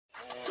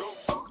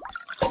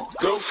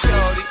Go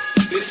shorty,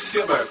 it's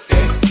your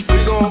birthday.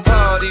 We gon'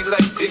 party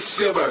like it's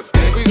your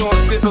birthday. We gon'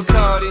 sip a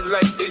party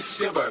like it's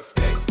your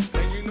birthday.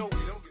 And you know we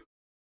don't give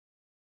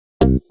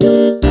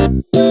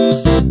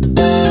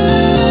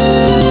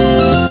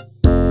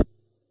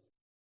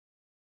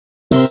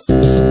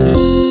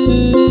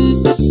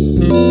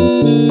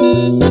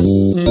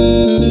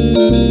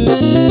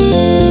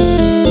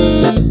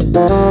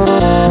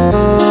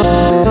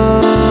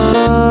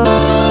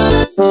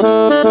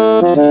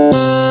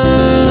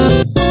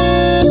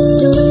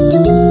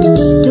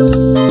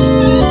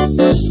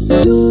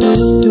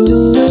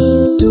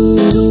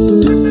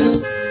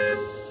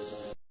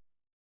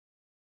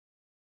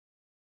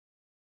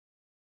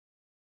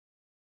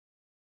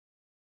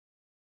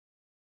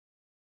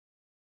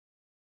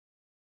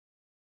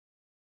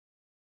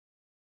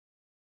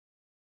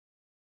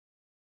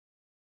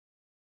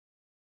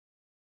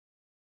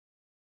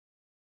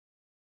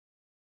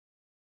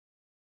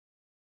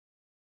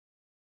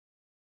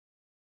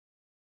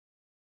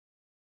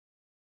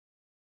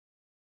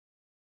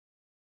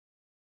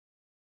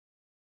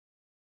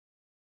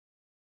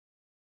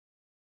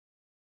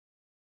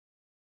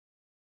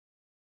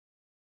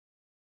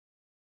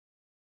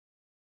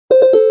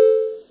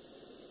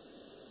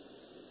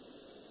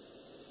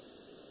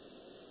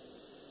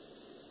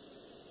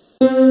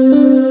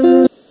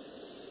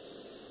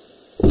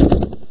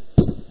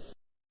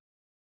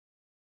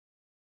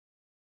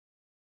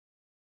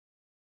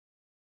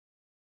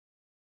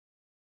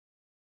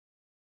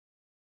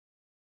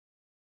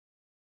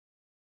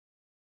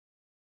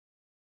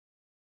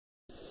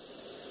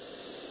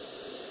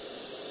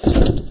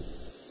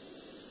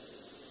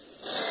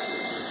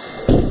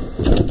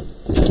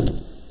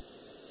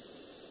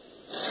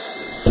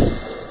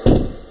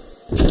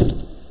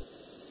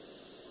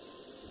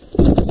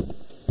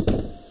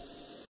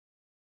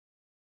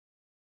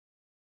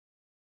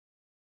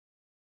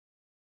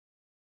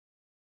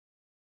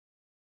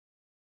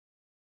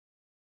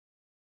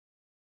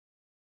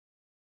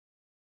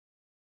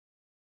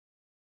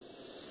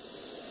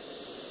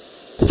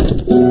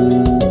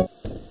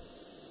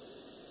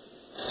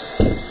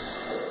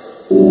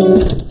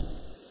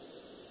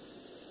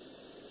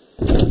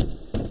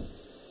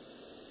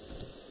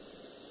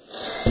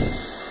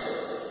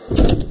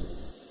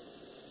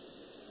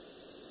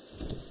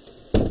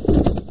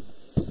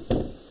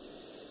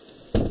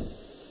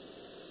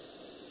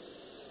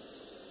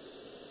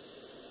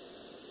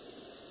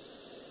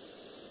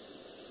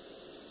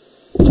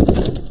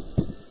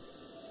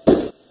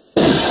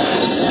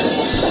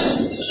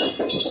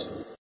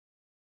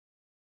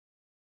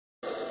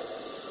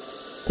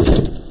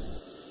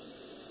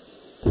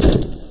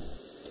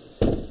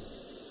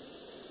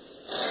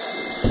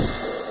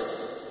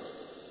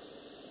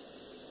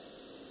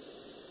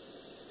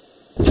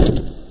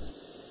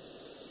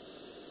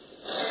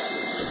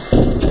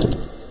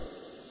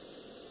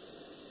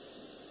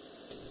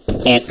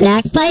a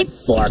crack pipe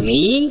for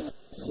me.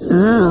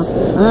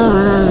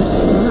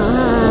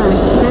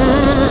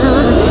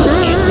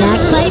 A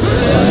crack pipe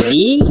for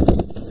me.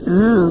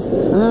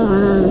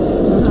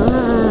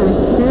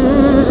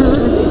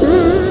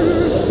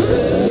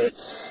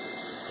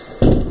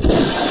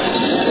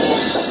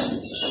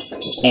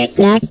 A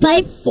crack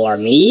pipe for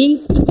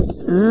me.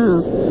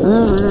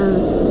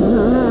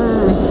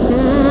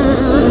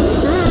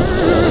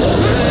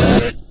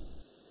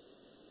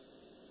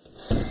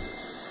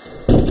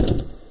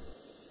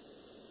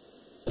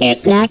 A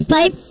crack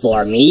pipe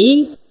for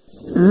me.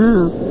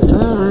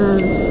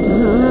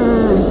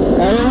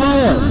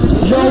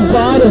 Joe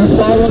Biden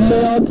followed me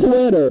on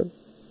Twitter.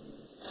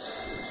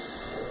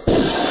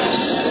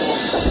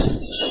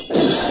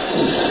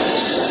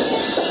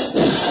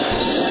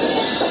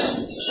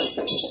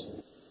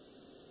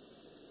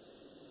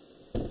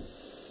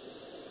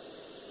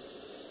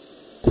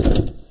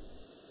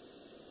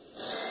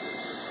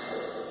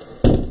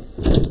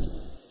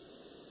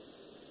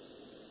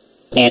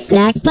 A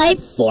crack pipe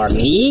for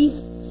me.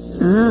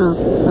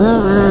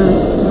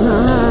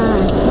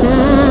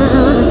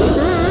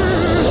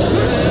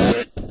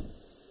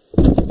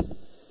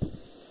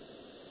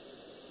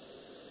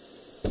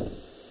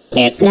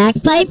 A crack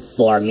pipe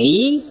for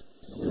me.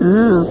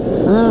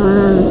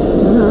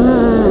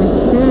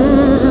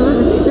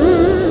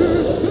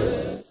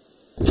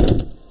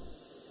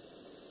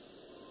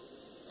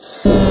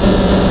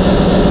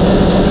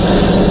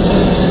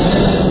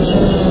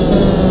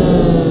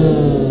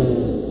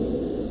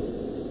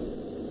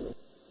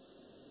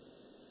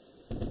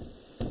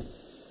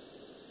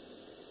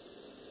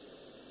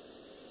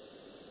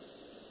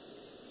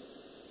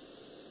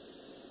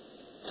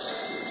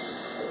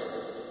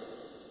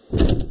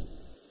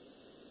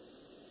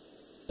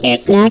 A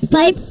crack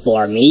pipe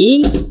for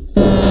me.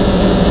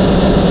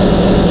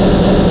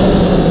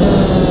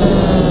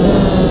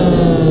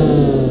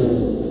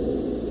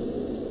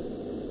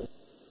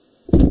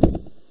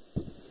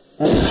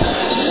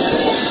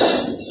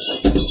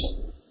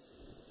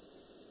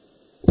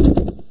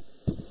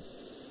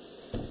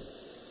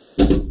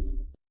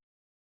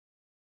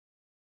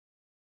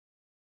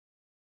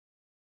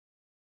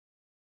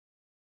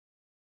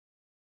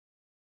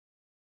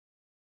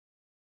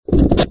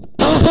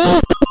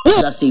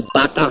 Cuzzie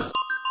baka.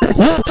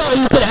 You thought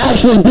you could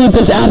actually beat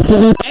this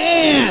absolute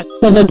ass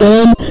of a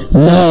game?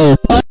 No.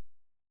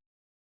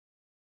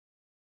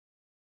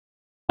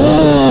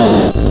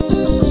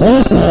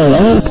 Okay,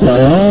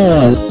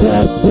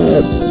 that's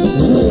it.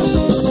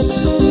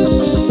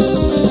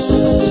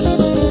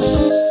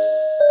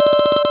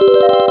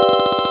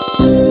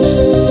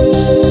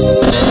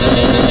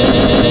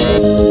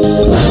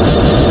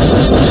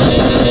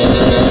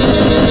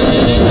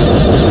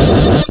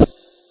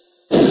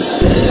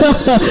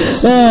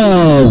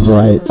 Oh,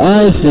 right.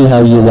 I see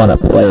how you want to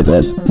play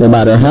this. No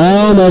matter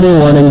how many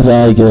warnings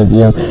I give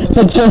you,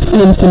 it just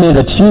seems to me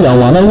that you don't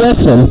want to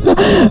listen.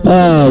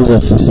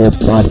 Listen here,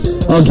 bud.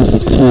 I'll give you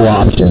two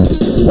options.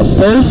 The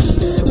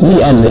first,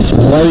 we end this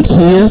right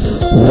here,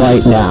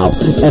 right now.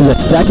 And the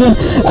second,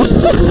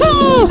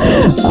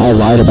 I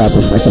lied about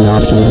the second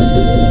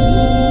option.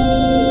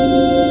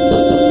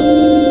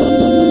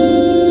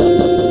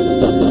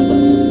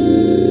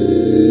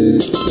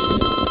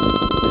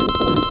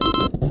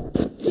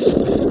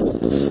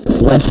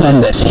 Let's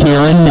end this here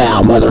and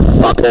now,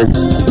 motherfucker.